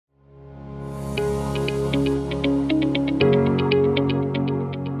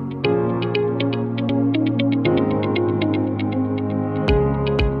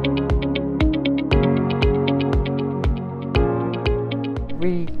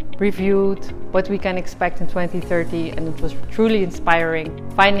reviewed what we can expect in 2030, and it was truly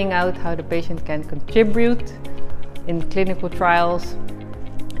inspiring, finding out how the patient can contribute in clinical trials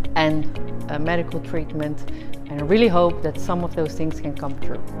and medical treatment, and I really hope that some of those things can come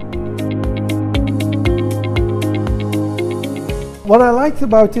true. What I liked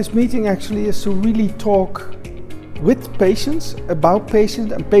about this meeting actually is to really talk with patients about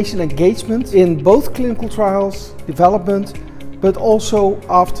patient and patient engagement in both clinical trials, development, but also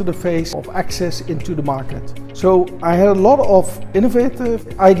after the phase of access into the market. So I had a lot of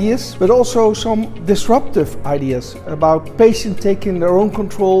innovative ideas, but also some disruptive ideas about patients taking their own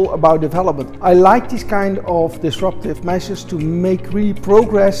control about development. I like these kind of disruptive measures to make really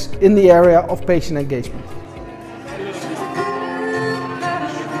progress in the area of patient engagement.